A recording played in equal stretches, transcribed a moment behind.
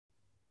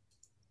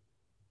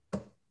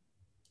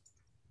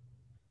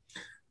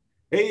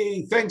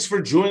Hey, thanks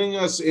for joining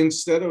us.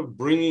 Instead of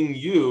bringing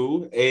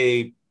you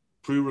a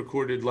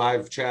pre-recorded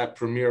live chat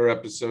premiere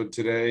episode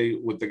today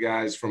with the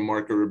guys from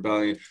Market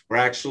Rebellion, we're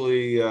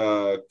actually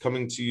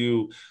coming to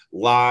you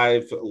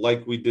live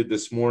like we did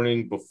this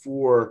morning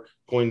before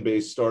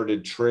Coinbase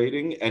started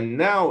trading. And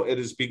now it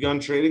has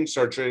begun trading,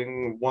 start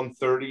trading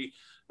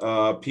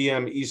 1:30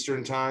 p.m.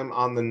 Eastern time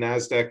on the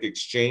NASDAQ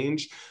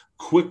exchange.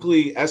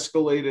 Quickly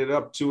escalated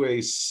up to a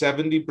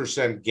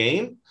 70%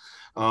 gain.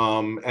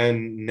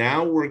 And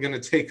now we're going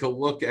to take a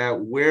look at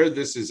where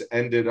this has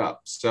ended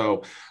up.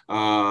 So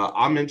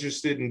I'm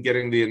interested in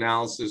getting the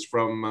analysis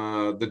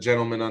from the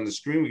gentleman on the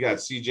screen. We got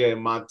CJ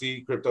and Monty,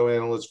 crypto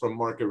analyst from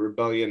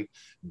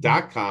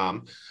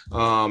marketrebellion.com.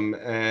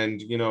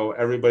 And,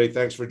 everybody,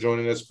 thanks for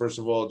joining us. First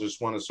of all,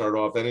 just want to start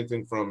off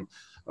anything from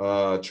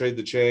Trade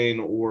the Chain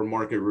or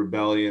Market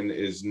Rebellion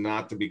is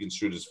not to be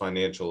construed as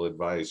financial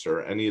advice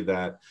or any of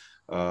that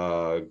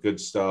good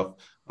stuff.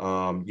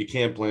 You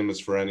can't blame us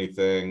for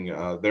anything.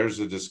 There's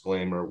a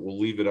disclaimer. We'll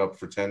leave it up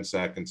for 10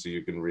 seconds so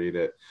you can read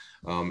it.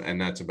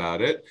 And that's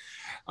about it.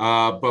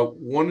 But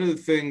one of the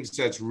things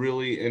that's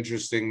really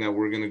interesting that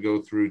we're going to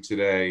go through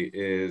today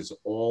is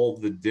all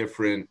the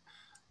different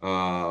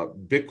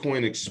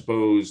Bitcoin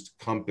exposed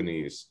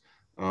companies.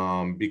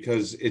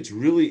 Because it's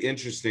really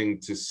interesting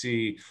to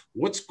see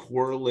what's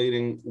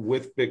correlating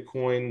with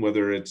Bitcoin,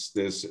 whether it's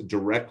this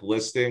direct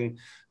listing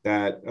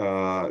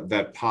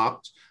that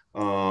popped,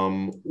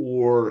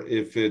 or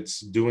if it's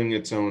doing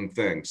its own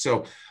thing.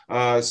 So,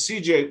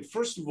 CJ,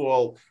 first of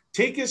all,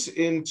 take us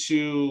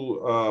into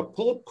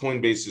pull up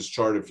Coinbase's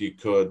chart if you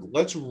could.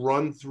 Let's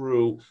run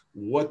through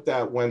what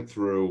that went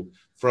through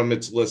from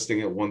its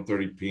listing at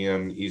 1:30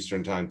 p.m.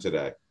 Eastern time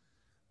today.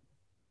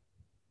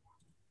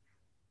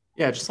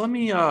 Yeah, just let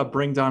me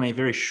bring down a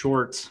very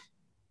short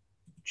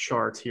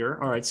chart here.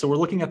 All right, so we're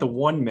looking at the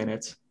 1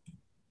 minute.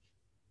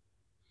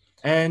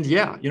 And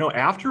yeah,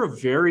 after a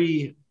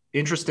very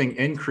interesting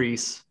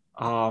increase,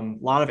 a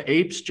lot of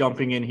apes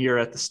jumping in here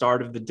at the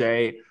start of the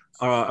day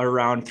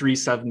around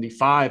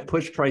 375,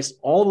 push price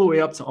all the way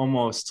up to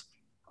almost,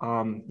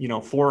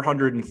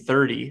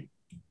 430.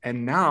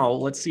 And now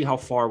let's see how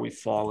far we've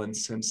fallen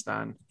since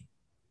then.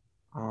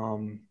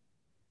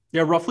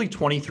 Yeah, roughly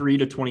 23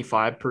 to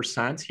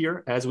 25%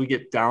 here as we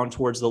get down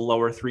towards the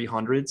lower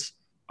 300s.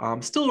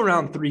 Still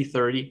around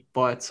 330,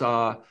 but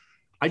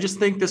I just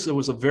think this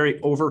was a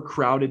very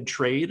overcrowded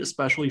trade,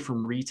 especially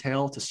from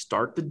retail to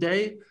start the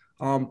day.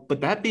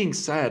 But that being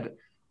said,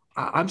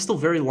 I'm still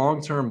very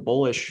long-term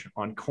bullish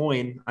on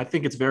coin. I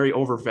think it's very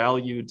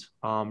overvalued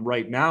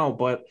right now.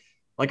 But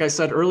like I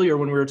said earlier,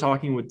 when we were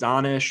talking with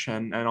Donish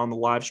and on the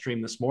live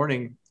stream this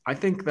morning, I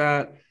think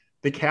that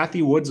the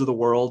Kathy Woods of the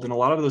world and a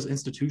lot of those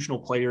institutional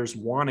players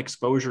want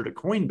exposure to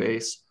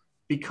Coinbase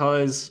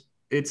because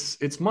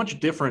it's much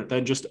different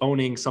than just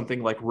owning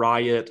something like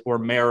Riot or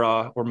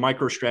Mara or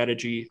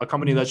MicroStrategy, a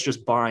company that's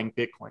just buying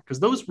Bitcoin. Because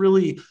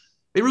they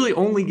really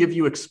only give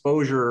you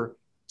exposure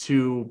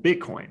to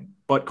Bitcoin,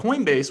 but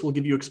Coinbase will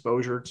give you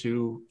exposure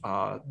to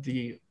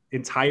the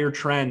entire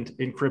trend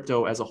in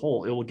crypto as a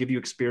whole. It will give you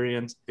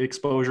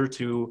exposure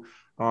to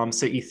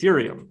say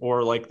Ethereum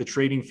or like the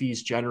trading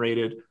fees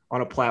generated on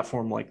a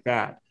platform like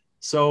that.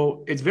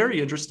 So it's very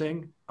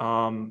interesting.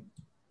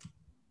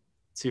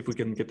 See if we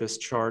can get this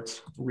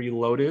chart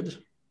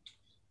reloaded.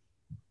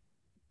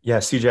 Yeah,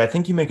 CJ, I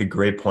think you make a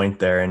great point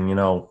there. And,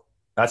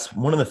 that's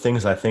one of the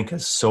things I think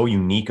is so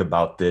unique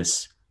about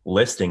this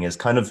listing is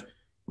kind of,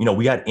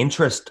 we got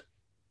interest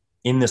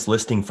in this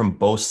listing from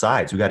both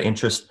sides. We got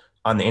interest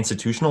on the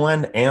institutional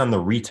end and on the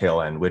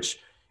retail end, which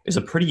is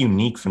a pretty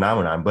unique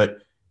phenomenon. But,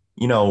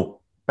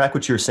 back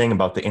what you were saying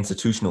about the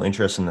institutional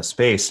interest in the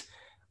space,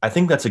 I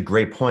think that's a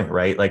great point,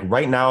 right? Like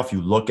right now, if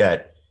you look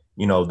at,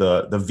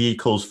 the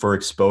vehicles for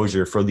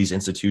exposure for these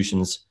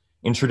institutions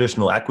in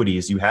traditional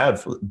equities, you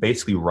have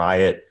basically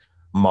Riot,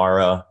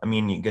 Mara. I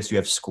mean, I guess you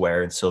have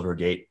Square and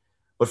Silvergate,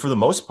 but for the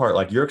most part,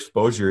 like your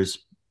exposure is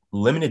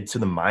limited to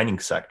the mining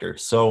sector.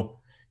 So,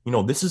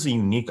 this is a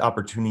unique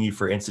opportunity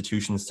for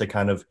institutions to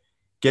kind of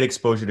get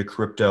exposure to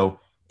crypto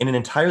in an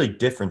entirely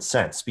different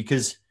sense,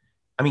 because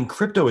I mean,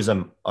 crypto is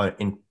a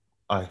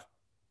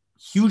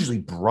hugely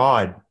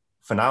broad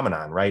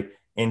phenomenon, right?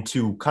 And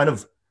to kind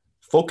of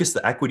focus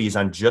the equities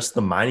on just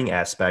the mining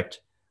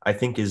aspect, I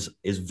think is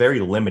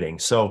very limiting.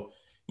 So,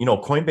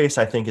 Coinbase,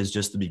 I think, is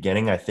just the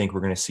beginning. I think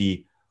we're going to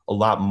see a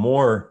lot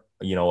more,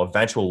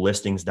 eventual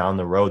listings down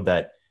the road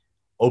that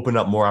open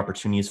up more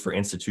opportunities for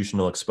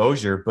institutional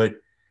exposure. But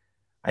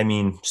I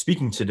mean,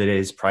 speaking to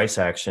today's price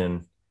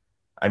action,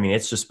 I mean,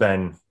 it's just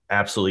been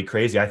absolutely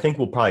crazy. I think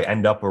we'll probably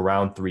end up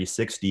around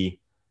 360,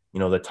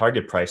 the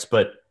target price.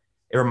 But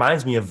it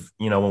reminds me of,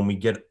 when we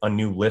get a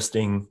new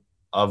listing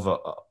of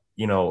a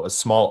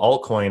small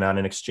altcoin on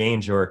an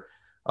exchange or,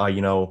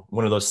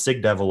 one of those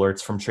SIG dev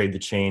alerts from Trade the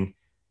Chain.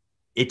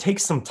 It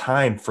takes some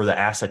time for the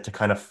asset to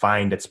kind of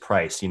find its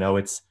price.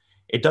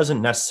 It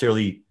doesn't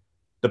necessarily,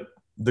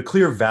 the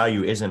clear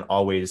value isn't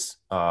always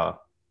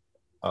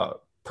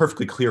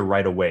perfectly clear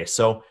right away.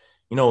 So,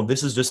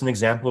 this is just an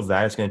example of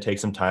that. It's going to take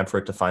some time for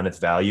it to find its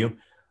value.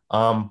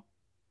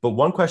 But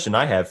one question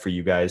I have for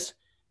you guys,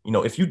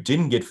 if you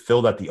didn't get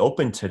filled at the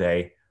open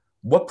today,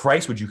 what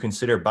price would you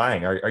consider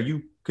buying? Are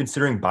you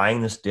considering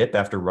buying this dip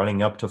after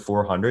running up to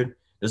 400?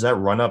 Does that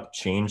run up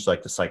change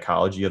like the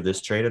psychology of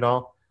this trade at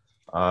all?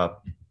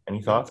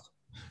 Any thoughts?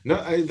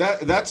 No,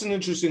 that's an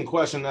interesting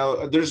question.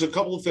 Now, there's a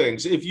couple of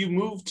things. If you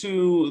move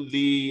to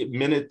the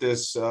minute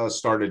this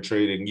started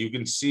trading, you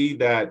can see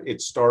that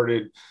it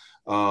started,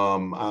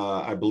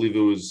 I believe it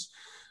was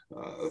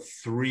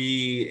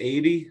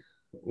 380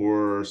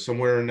 or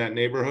somewhere in that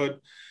neighborhood.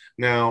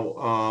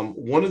 Now,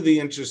 one of the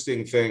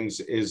interesting things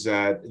is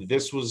that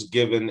this was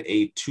given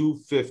a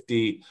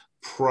 250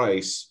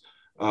 price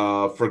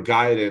for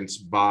guidance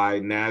by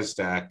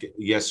NASDAQ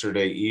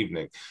yesterday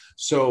evening.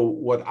 So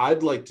what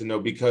I'd like to know,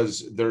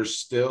 because there's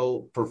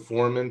still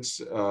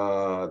performance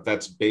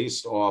that's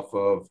based off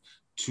of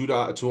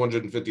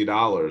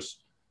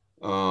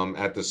 $250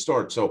 at the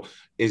start. So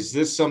is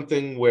this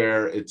something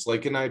where it's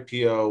like an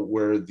IPO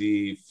where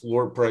the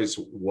floor price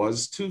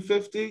was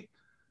 250,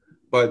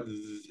 but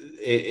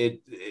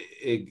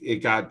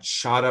it got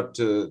shot up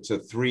to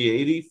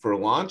 380 for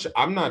launch?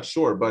 I'm not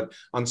sure, but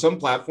on some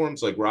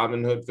platforms like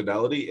Robinhood,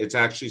 Fidelity, it's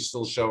actually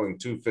still showing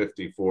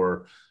 250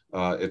 for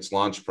its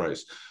launch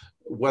price.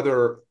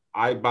 Whether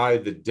I buy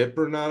the dip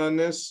or not on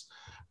this,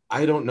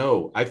 I don't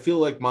know. I feel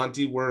like,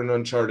 Monty, we're in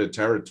uncharted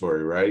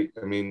territory, right?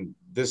 I mean,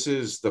 this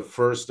is the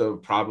first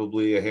of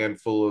probably a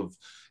handful of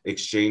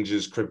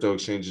exchanges, crypto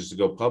exchanges, to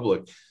go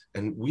public.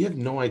 And we have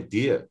no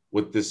idea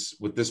what this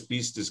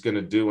beast is going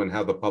to do and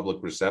how the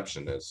public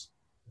reception is.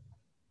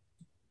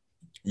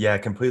 Yeah, I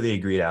completely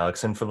agreed,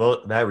 Alex. And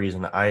for that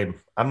reason, I'm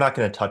not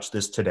going to touch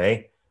this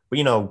today. But,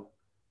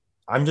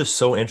 I'm just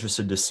so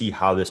interested to see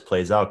how this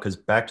plays out, because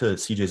back to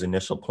CJ's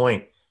initial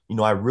point,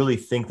 I really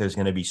think there's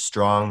going to be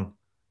strong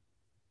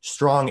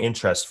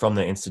interest from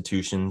the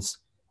institutions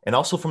and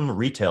also from the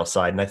retail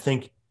side. And I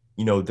think,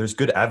 there's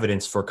good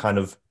evidence for kind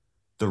of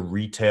the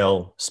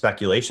retail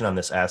speculation on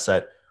this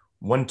asset.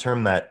 One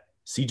term that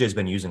CJ's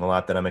been using a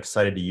lot that I'm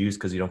excited to use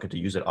because you don't get to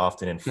use it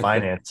often in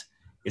finance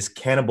is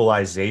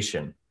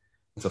cannibalization.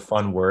 It's a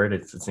fun word.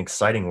 It's an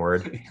exciting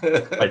word.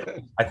 But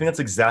I think that's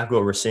exactly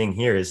what we're seeing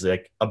here, is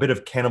like a bit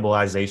of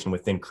cannibalization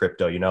within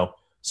crypto.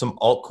 Some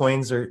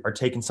altcoins are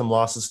taking some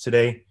losses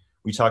today.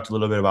 We talked a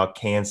little bit about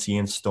KNC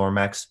and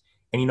StormX.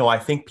 And, I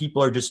think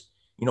people are just,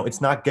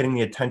 it's not getting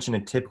the attention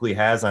it typically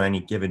has on any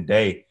given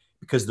day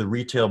because the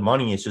retail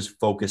money is just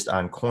focused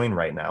on coin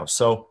right now.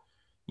 So,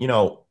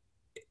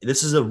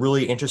 this is a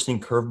really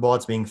interesting curveball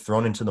that's being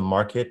thrown into the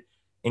market.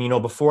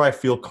 And, before I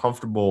feel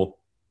comfortable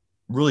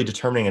really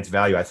determining its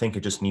value, I think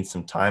it just needs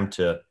some time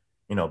to,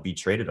 be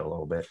traded a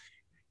little bit.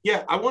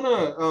 Yeah, I want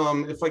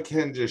to, if I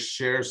can, just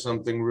share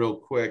something real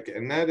quick.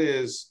 And that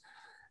is,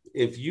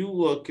 if you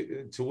look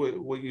to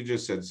what you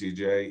just said,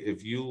 CJ,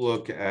 if you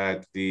look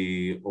at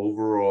the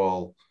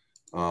overall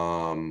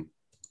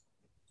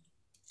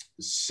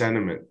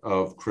sentiment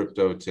of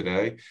crypto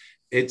today,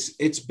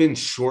 it's been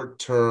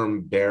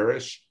short-term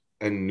bearish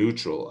and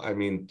neutral. I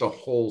mean, the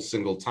whole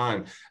single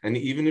time. And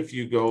even if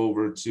you go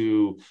over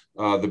to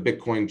the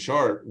Bitcoin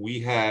chart, we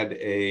had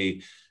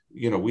a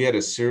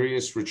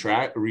serious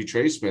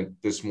retracement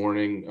this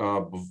morning,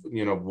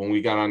 when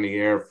we got on the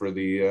air for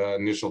the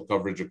initial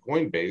coverage of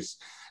Coinbase.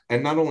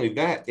 And not only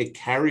that, it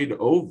carried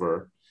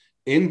over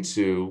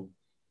into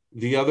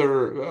the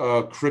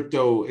other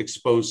crypto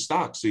exposed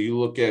stocks. So you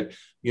look at,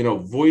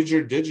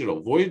 Voyager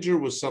Digital. Voyager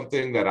was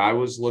something that I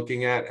was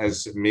looking at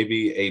as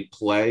maybe a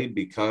play,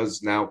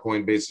 because now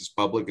Coinbase is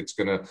public. It's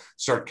going to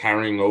start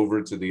carrying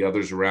over to the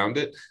others around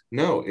it.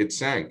 No, it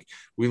sank.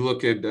 We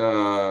look at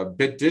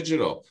Bit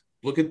Digital.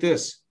 Look at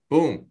this.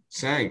 Boom,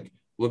 sank.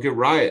 Look at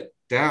Riot,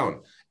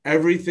 down.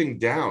 Everything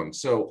down.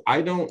 So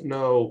I don't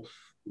know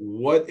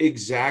what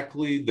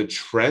exactly the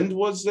trend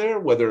was there,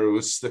 whether it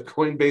was the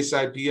Coinbase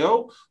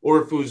IPO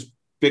or if it was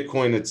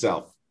Bitcoin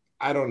itself.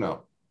 I don't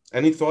know.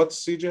 Any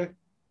thoughts, CJ?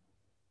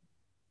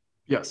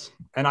 Yes.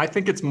 And I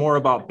think it's more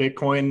about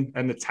Bitcoin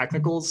and the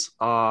technicals.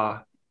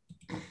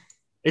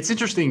 It's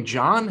interesting.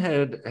 John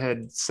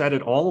had said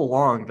it all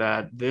along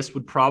that this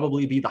would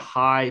probably be the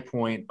high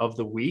point of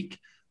the week.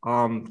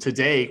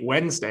 Today,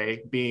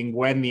 Wednesday, being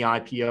when the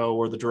IPO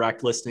or the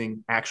direct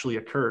listing actually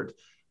occurred.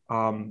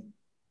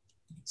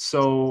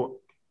 So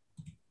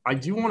I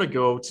do want to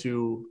go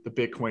to the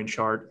Bitcoin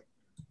chart.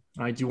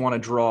 I do want to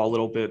draw a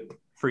little bit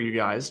for you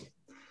guys.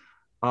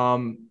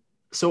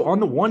 So on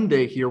the 1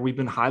 day here, we've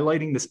been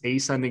highlighting this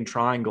ascending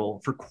triangle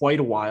for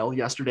quite a while.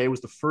 Yesterday was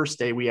the first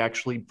day we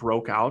actually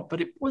broke out, but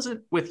it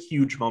wasn't with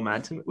huge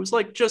momentum. It was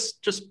like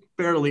just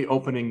barely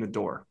opening the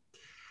door.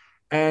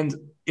 And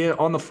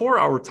on the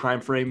 4-hour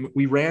time frame,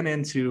 we ran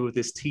into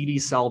this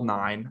TD Cell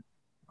 9,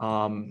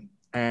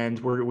 and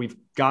we've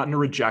gotten a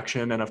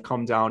rejection and have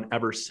come down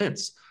ever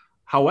since.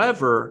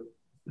 However,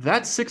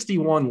 that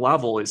 61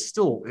 level is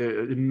still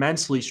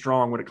immensely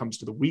strong when it comes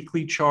to the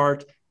weekly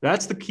chart.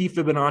 That's the key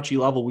Fibonacci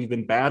level we've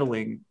been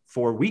battling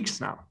for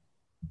weeks now.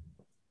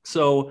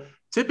 So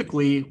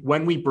typically,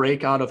 when we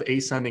break out of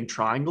ascending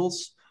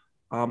triangles,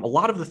 a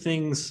lot of the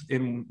things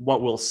in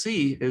what we'll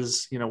see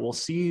is, we'll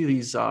see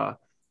these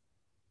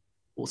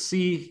we'll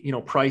see,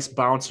 price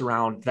bounce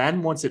around.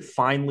 Then once it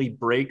finally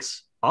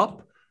breaks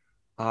up,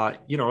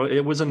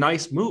 it was a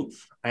nice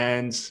move,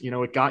 and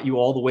it got you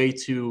all the way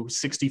to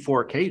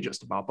 64K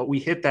just about. But we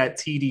hit that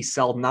TD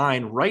sell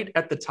 9 right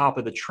at the top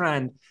of the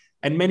trend,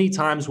 and many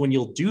times when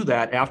you'll do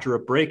that after a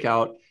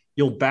breakout,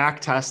 you'll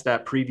back test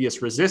that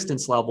previous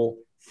resistance level,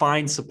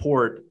 find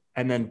support,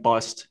 and then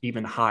bust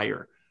even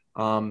higher.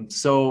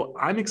 So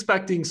I'm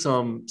expecting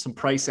some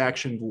price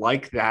action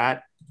like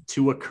that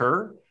to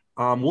occur.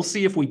 We'll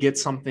see if we get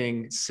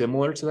something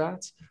similar to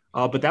that.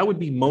 But that would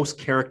be most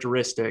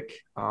characteristic,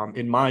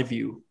 in my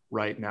view,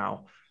 right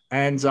now.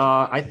 And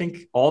I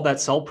think all that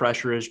sell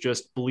pressure is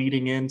just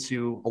bleeding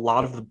into a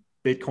lot of the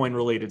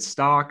Bitcoin-related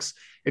stocks.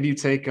 If you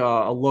take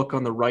a look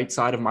on the right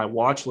side of my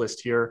watch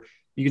list here,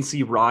 you can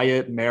see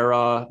Riot,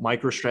 Mara,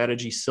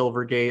 MicroStrategy,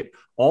 Silvergate.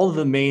 All of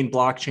the main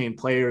blockchain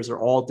players are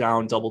all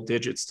down double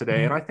digits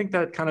today. And I think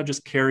that kind of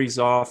just carries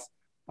off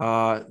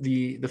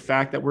the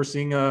fact that we're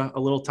seeing a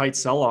little tight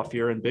sell-off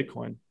here in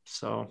Bitcoin.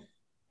 So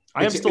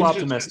I am still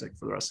optimistic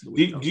for the rest of the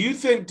week. Do you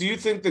think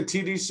the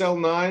TD sell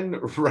 9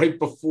 right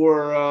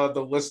before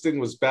the listing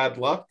was bad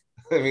luck?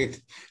 I mean,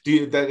 do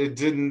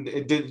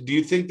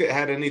you think that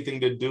had anything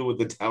to do with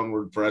the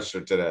downward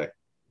pressure today?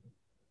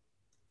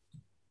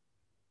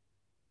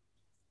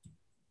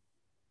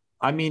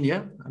 I mean,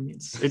 yeah. I mean,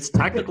 it's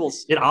technical.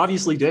 It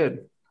obviously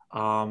did.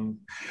 I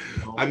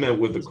meant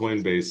with the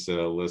Coinbase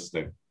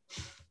listing.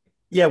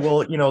 Yeah,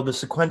 well, the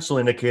sequential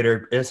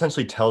indicator, it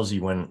essentially tells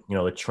you when,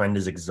 the trend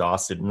is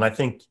exhausted. And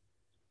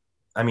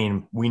I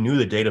mean, we knew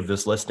the date of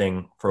this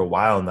listing for a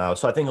while now.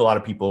 So I think a lot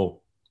of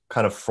people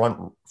kind of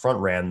front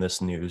ran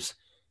this news.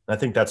 And I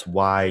think that's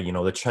why,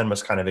 the trend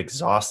was kind of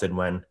exhausted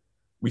when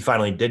we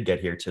finally did get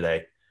here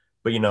today.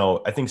 But,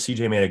 I think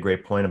CJ made a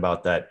great point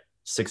about that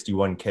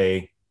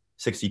 61K,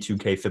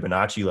 62K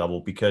Fibonacci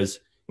level, because,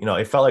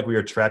 it felt like we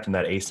were trapped in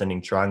that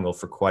ascending triangle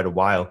for quite a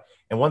while.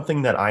 And one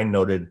thing that I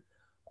noted,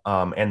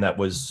 and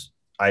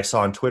I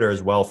saw on Twitter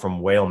as well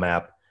from Whale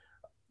Map,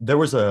 there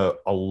was a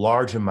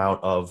large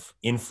amount of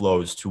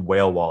inflows to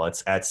whale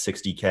wallets at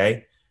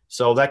 60K.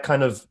 So that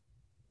kind of,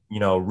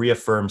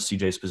 reaffirms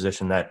CJ's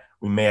position that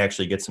we may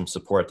actually get some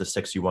support at the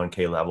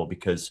 61K level,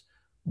 because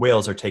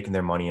whales are taking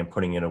their money and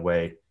putting it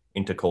away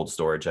into cold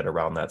storage at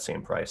around that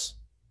same price.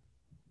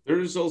 There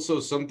is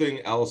also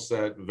something else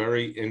that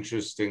very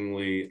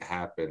interestingly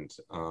happened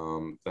that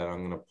I'm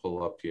going to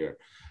pull up here.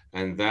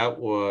 And that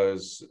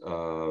was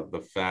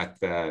the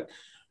fact that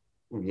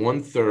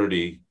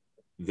 1:30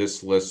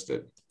 this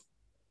listed.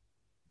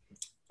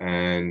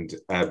 And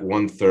at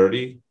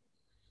 1:30,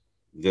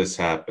 this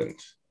happened.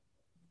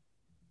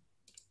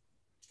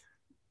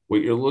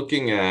 What you're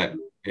looking at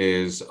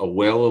is a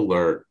whale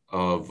alert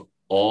of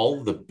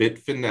all the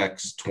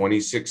Bitfinex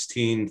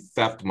 2016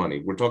 theft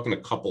money. We're talking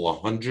a couple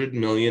of $100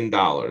 million.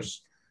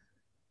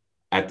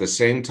 At the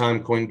same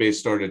time Coinbase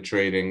started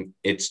trading,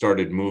 it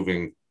started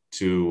moving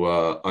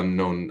to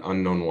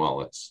unknown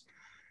wallets.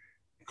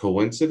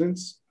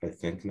 Coincidence? I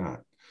think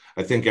not.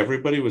 I think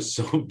everybody was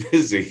so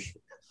busy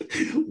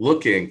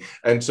looking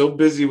and so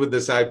busy with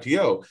this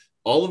IPO.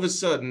 All of a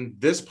sudden,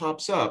 this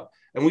pops up,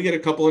 and we get a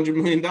couple $100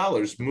 million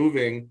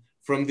moving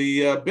from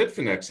the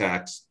Bitfinex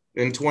hacks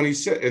in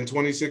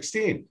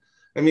 2016.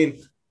 I mean,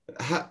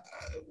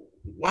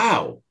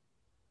 wow.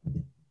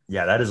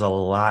 Yeah, that is a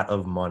lot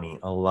of money.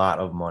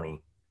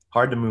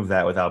 Hard to move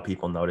that without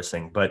people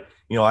noticing. But,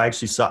 I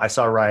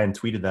saw Ryan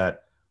tweeted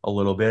that a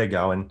little bit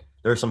ago, and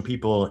there are some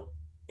people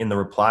in the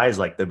replies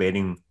like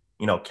debating,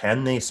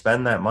 can they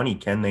spend that money?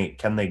 Can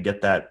they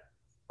get that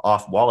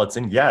off wallets?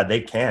 And yeah, they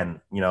can.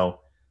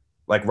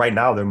 Like right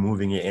now they're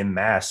moving it en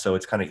masse, so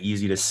it's kind of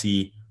easy to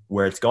see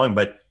where it's going.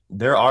 But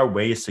there are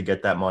ways to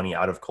get that money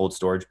out of cold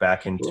storage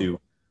back into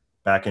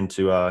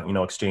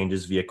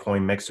exchanges via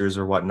coin mixers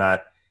or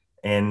whatnot.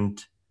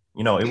 And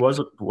it was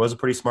a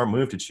pretty smart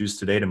move to choose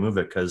today to move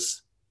it,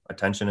 because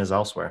attention is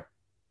elsewhere.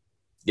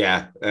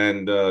 Yeah,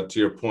 and to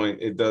your point,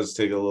 it does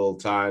take a little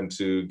time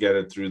to get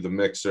it through the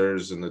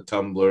mixers and the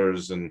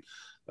tumblers and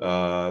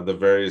the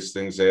various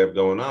things they have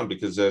going on,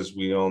 because as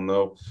we all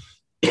know,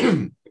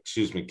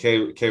 excuse me,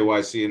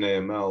 KYC and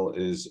AML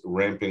is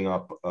ramping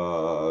up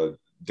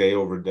day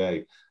over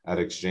day at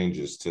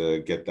exchanges to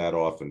get that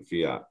off in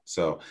fiat.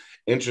 So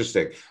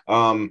interesting.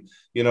 Any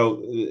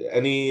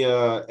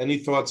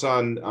thoughts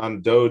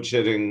on Doge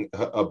hitting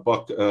a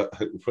buck?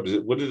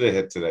 What did it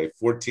hit today?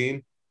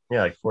 14?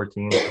 Yeah, like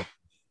 14.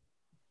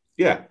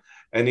 Yeah.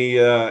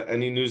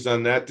 Any news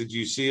on that? Did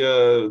you see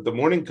the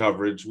morning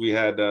coverage? We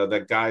had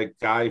that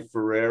Guy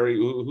Ferrari,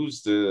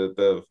 who's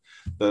the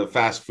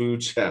fast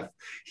food chef.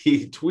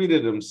 He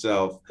tweeted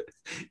himself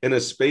in a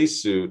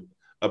spacesuit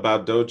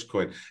about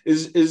Dogecoin.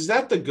 Is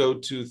that the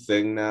go-to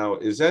thing now?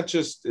 Is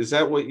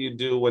that what you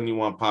do when you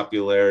want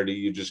popularity?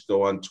 You just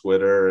go on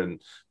Twitter and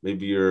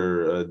maybe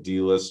you're a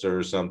D-lister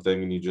or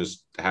something, and you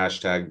just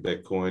hashtag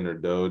Bitcoin or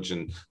Doge,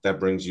 and that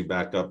brings you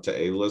back up to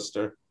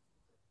A-lister?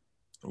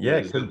 Yeah,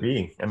 it could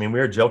be. I mean, we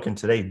were joking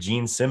today.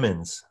 Gene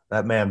Simmons,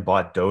 that man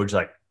bought Doge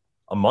like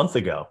a month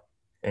ago.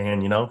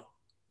 And,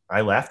 I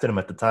laughed at him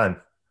at the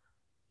time.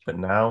 But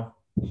now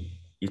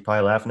he's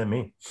probably laughing at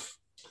me.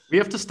 We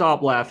have to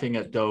stop laughing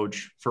at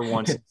Doge for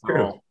once and for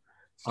all.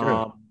 It's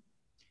true.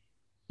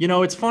 You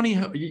know, it's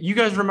funny. You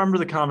guys remember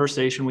the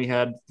conversation we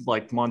had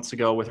like months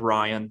ago with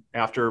Ryan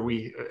after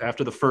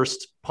the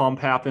first pump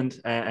happened,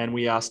 and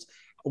we asked,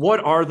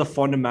 what are the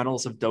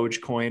fundamentals of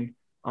Dogecoin?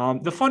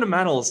 The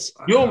fundamentals.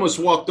 You almost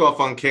walked off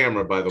on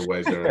camera, by the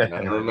way, during that. I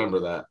remember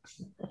that.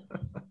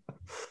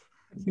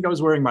 I think I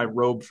was wearing my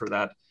robe for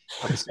that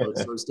episode,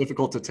 so it's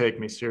difficult to take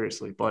me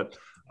seriously. But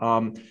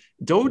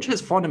Doge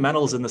has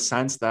fundamentals in the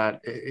sense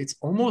that it's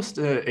almost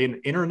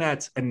an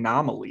internet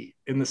anomaly,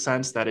 in the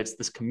sense that it's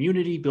this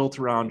community built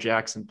around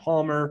Jackson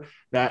Palmer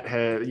that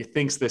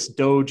thinks this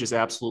Doge is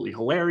absolutely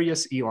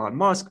hilarious. Elon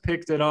Musk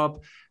picked it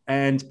up,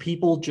 and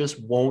people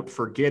just won't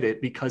forget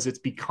it because it's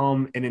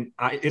become an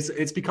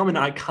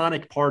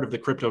iconic part of the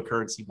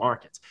cryptocurrency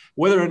markets.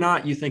 Whether or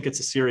not you think it's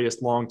a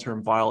serious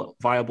long-term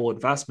viable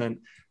investment,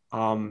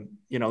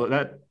 you know,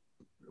 that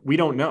we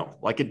don't know.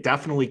 Like, it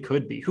definitely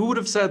could be. Who would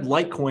have said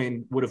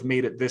Litecoin would have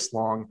made it this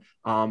long?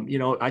 You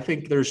know, I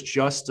think there's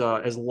just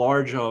as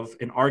large of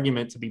an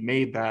argument to be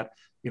made that,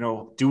 you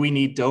know, do we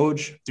need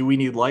Doge? Do we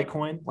need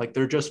Litecoin? Like,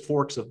 they're just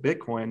forks of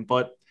Bitcoin.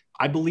 But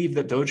I believe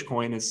that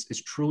Dogecoin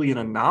is truly an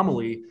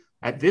anomaly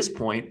at this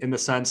point, in the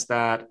sense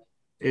that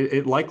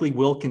it likely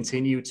will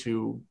continue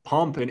to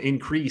pump and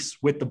increase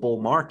with the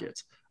bull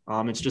market.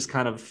 It's just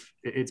kind of,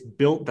 it's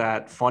built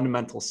that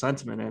fundamental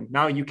sentiment. And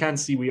now you can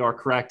see we are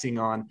correcting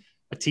on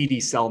a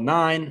TD Cell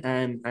 9,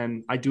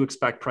 and I do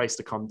expect price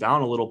to come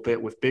down a little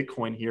bit with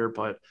Bitcoin here,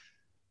 but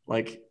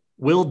like,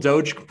 will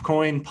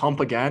Dogecoin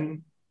pump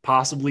again,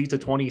 possibly to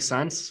 20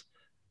 cents?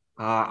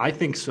 I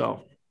think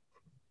so.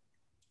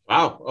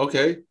 Wow.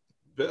 Okay.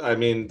 I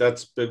mean,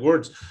 that's big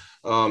words.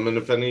 And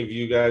if any of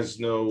you guys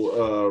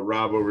know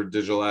Rob over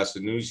Digital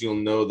Asset News, you'll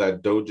know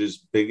that Doge's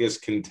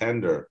biggest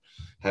contender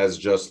has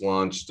just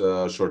launched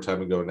a short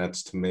time ago, and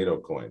that's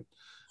Tomato Coin.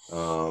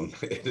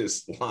 It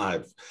is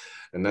live,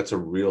 and that's a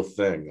real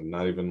thing. I'm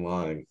not even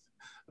lying.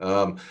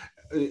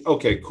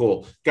 Okay,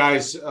 cool.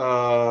 Guys,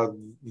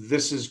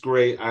 this is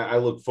great. I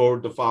look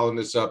forward to following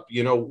this up.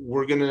 You know,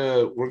 we're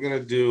gonna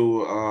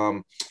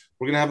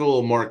have a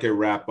little market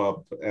wrap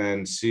up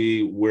and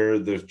see where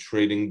the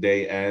trading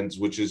day ends,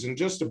 which is in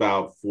just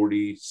about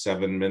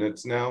 47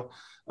 minutes now.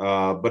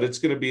 But it's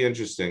going to be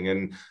interesting.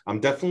 And I'm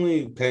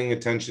definitely paying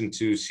attention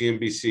to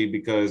CNBC,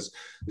 because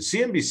the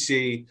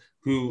CNBC,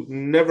 who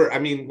never, I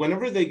mean,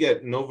 whenever they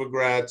get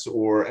Novogratz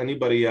or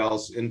anybody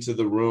else into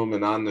the room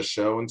and on the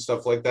show and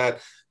stuff like that,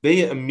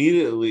 they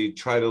immediately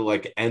try to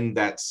like end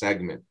that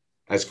segment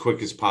as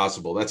quick as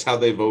possible. That's how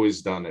they've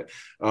always done it.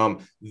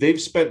 They've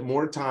spent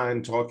more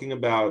time talking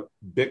about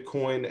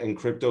Bitcoin and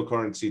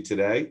cryptocurrency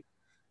today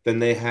than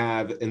they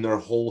have in their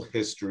whole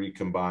history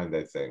combined,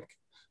 I think.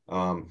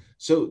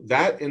 So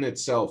that in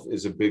itself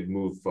is a big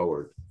move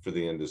forward for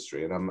the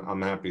industry, and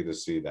I'm happy to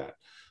see that.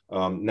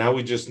 Now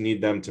we just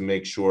need them to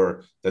make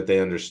sure that they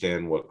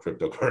understand what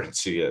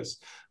cryptocurrency is,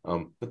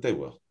 but they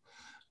will.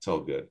 It's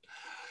all good.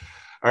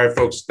 All right,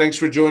 folks, thanks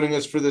for joining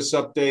us for this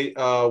update.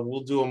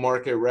 We'll do a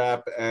market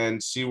wrap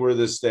and see where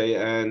this day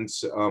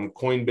ends.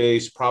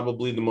 Coinbase,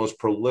 probably the most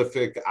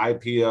prolific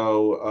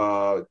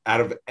IPO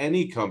out of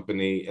any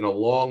company in a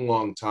long,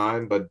 long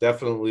time, but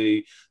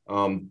definitely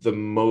the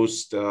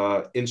most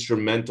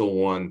instrumental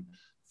one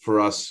for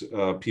us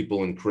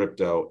people in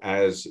crypto,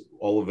 as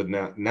all of it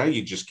now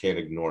you just can't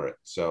ignore it.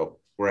 So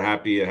we're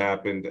happy it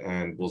happened,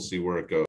 and we'll see where it goes.